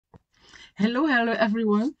Hello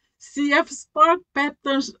everyone. CF Spark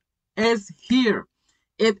Patterns is here.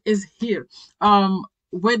 It is here.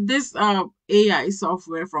 With this AI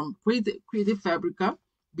software from Creative Fabrica,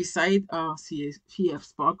 beside CF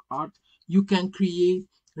Spark Art, you can create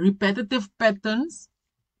repetitive patterns,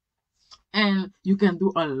 and you can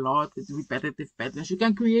do a lot with repetitive patterns. You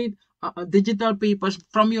can create digital papers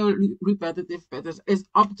from your repetitive patterns. It's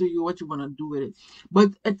up to you what you want to do with it,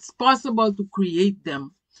 but it's possible to create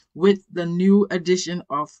them with the new edition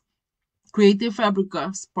of Creative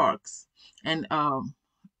Fabrica Sparks. And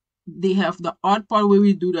they have the art part where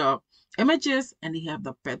we do the images, and they have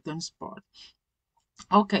the patterns part.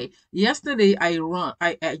 Okay, yesterday I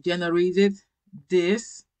generated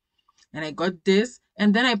this, and I got this,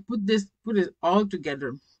 and then I put it all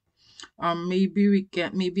together. Maybe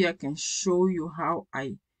I can show you how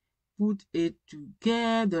I put it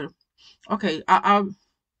together. Okay, I'm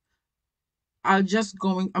just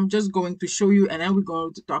going to show you, and then we're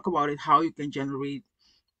going to talk about it, how you can generate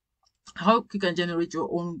your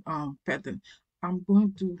own pattern. I'm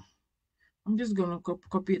just going to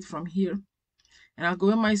copy it from here, and I'll go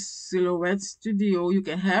in my Silhouette Studio. You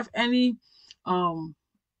can have any um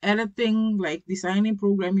editing, like designing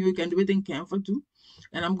program. You can do it in Canva too,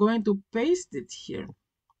 and I'm going to paste it here,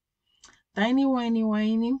 tiny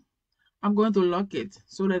whiny. I'm going to lock it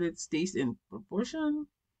so that it stays in proportion.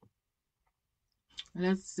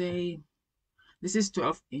 Let's say this is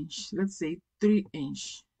 12 inch. Let's say 3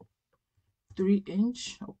 inch. 3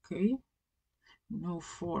 inch. Okay. No,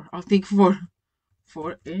 4. I'll take 4.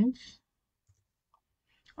 4 inch.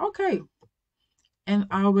 Okay. And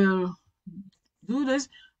I will do this.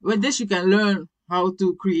 With this, you can learn how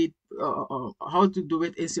to create, how to do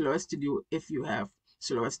it in Silhouette Studio. If you have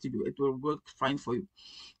Silhouette Studio, it will work fine for you.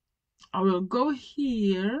 I will go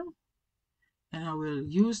here, and I will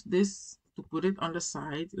use this to put it on the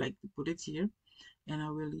side, like to put it here. And I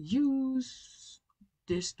will use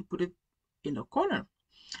this to put it in the corner.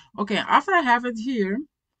 Okay, after I have it here,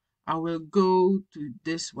 I will go to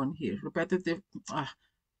this one here,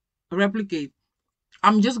 replicate.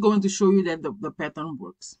 I'm just going to show you that the pattern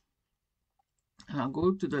works. And I'll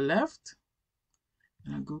go to the left,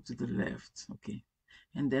 and I'll go to the left, okay.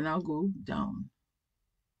 And then I'll go down,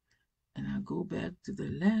 and I'll go back to the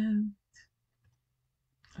left,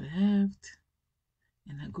 and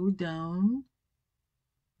I go down,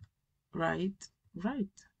 right.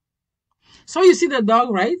 So you see the dog,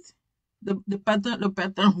 right? The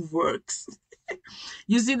pattern works.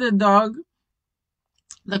 You see the dog,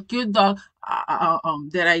 the cute dog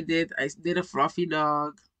that I did. I did a fluffy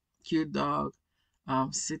dog, cute dog,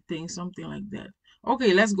 sitting, something like that.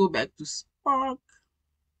 Okay, let's go back to Spark.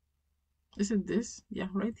 Is it this? Yeah,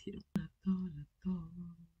 right here.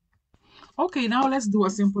 Okay, now let's do a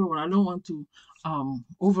simple one. I don't want to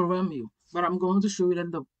overwhelm you, but I'm going to show you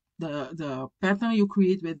that the pattern you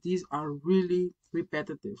create with these are really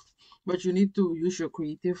repetitive. But you need to use your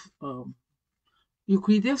creative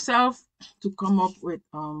self to come up with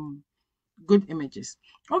good images.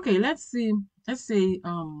 Okay, let's see. Let's say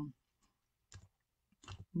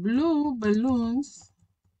blue balloons,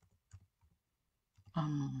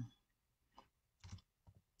 um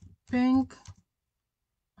pink,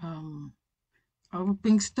 um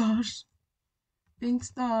pink stars, pink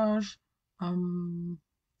stars, um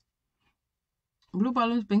blue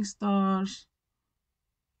balloons, pink stars,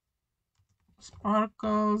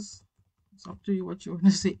 sparkles. It's up to you what you want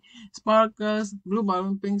to say. Sparkles, blue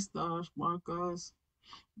balloon, pink stars, sparkles,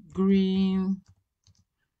 green.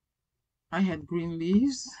 I had green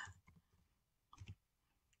leaves.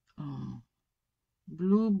 Um,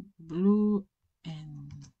 blue,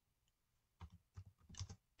 and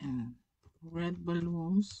red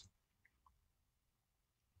balloons,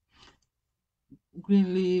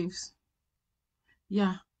 green leaves.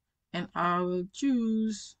 Yeah, and I will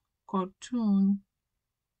choose cartoon,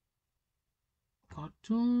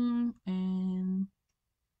 and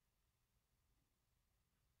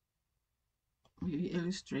maybe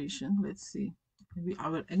illustration. Let's see. Maybe I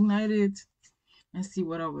will ignite it and see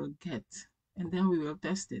what I will get, and then we will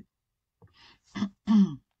test it.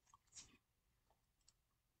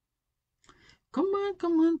 Come on.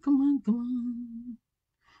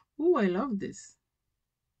 Oh, I love this.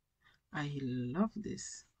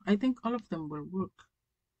 I think all of them will work,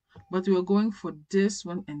 but we are going for this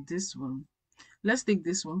one and this one. Let's take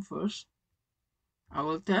this one first. I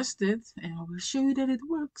will test it, and I will show you that it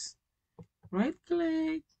works. Right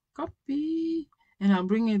click, copy, and I'll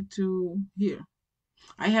bring it to here.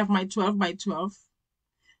 I have my 12 by 12.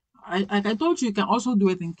 Like I told you, you can also do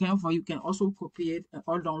it in Canva. You can also copy it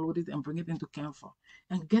or download it and bring it into Canva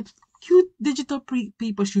and get cute digital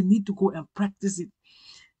papers. You need to go and practice it.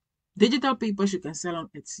 Digital papers you can sell on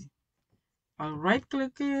Etsy. I'll right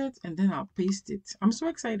click it and then I'll paste it. I'm so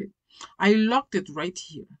excited. I locked it right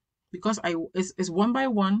here because it's one by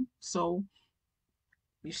one. So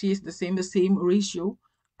you see it's the same ratio.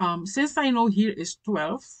 Since I know here is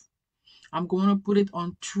 12, I'm going to put it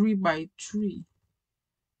on 3 by 3.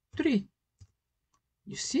 3.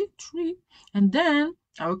 You see? 3. And then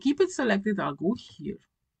I'll keep it selected. I'll go here.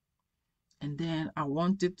 And then I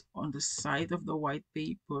want it on the side of the white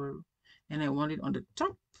paper. And I want it on the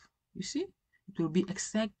top. You see? It will be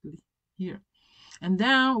exactly here. And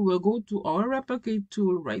then we'll go to our replicate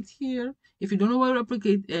tool right here. If you don't know what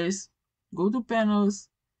replicate is, go to panels.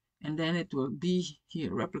 And then it will be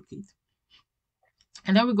here, replicate.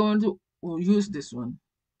 And then we're going to use this one.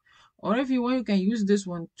 Or if you want, you can use this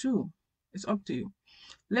one too. It's up to you.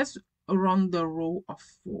 Let's run the row of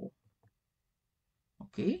 4.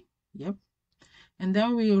 Okay, yep. And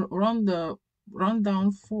then we run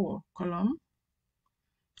down 4 column.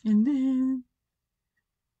 And then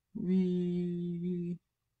we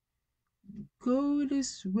go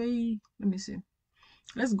this way. Let me see.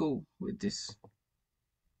 Let's go with this.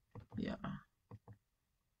 Yeah.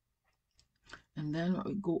 And then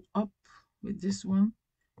we go up with this one.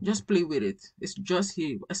 Just play with it. It's just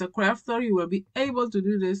here. As a crafter, you will be able to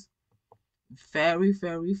do this very,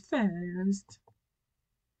 very fast.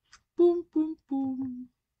 Boom, boom, boom.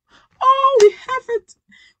 Oh, we have it.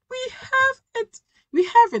 We have it. We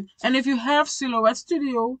have it. And if you have Silhouette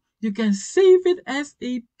Studio, you can save it as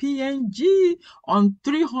a PNG on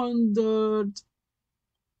 300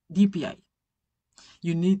 DPI.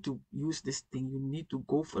 You need to use this thing. You need to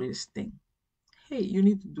go for this thing. Hey, you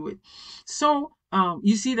need to do it. So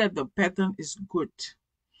you see that the pattern is good.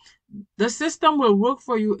 The system will work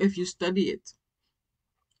for you if you study it.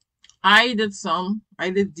 I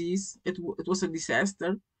did these. It was a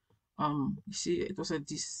disaster. You see, it was a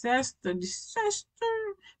disaster.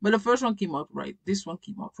 But the first one came out right. This one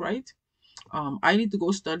came out right. I need to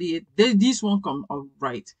go study it. This one come out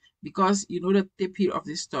right because you know the tip here of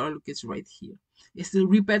this star. Look, it's right here. It's a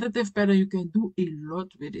repetitive pattern. You can do a lot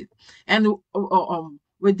with it. And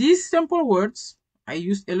with these simple words, I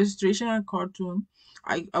used illustration and cartoon.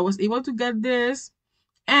 I was able to get this,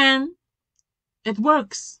 and it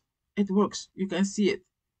works. It works. You can see it.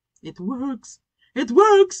 It works. It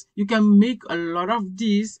works. You can make a lot of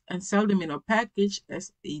these and sell them in a package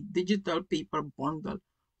as a digital paper bundle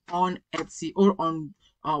on Etsy or on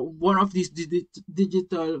one of these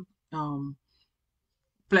digital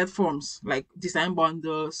platforms like Design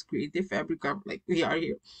Bundles, Creative Fabrica, like we are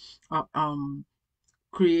here,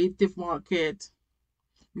 Creative Market.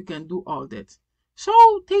 You can do all that. So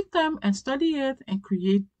take time and study it and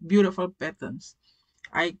create beautiful patterns.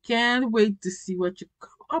 I can't wait to see what you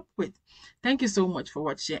come up with. Thank you so much for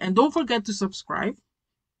watching. And don't forget to subscribe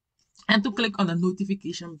and to click on the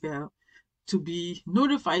notification bell to be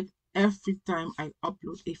notified every time I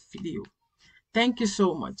upload a video. Thank you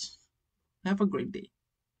so much. Have a great day.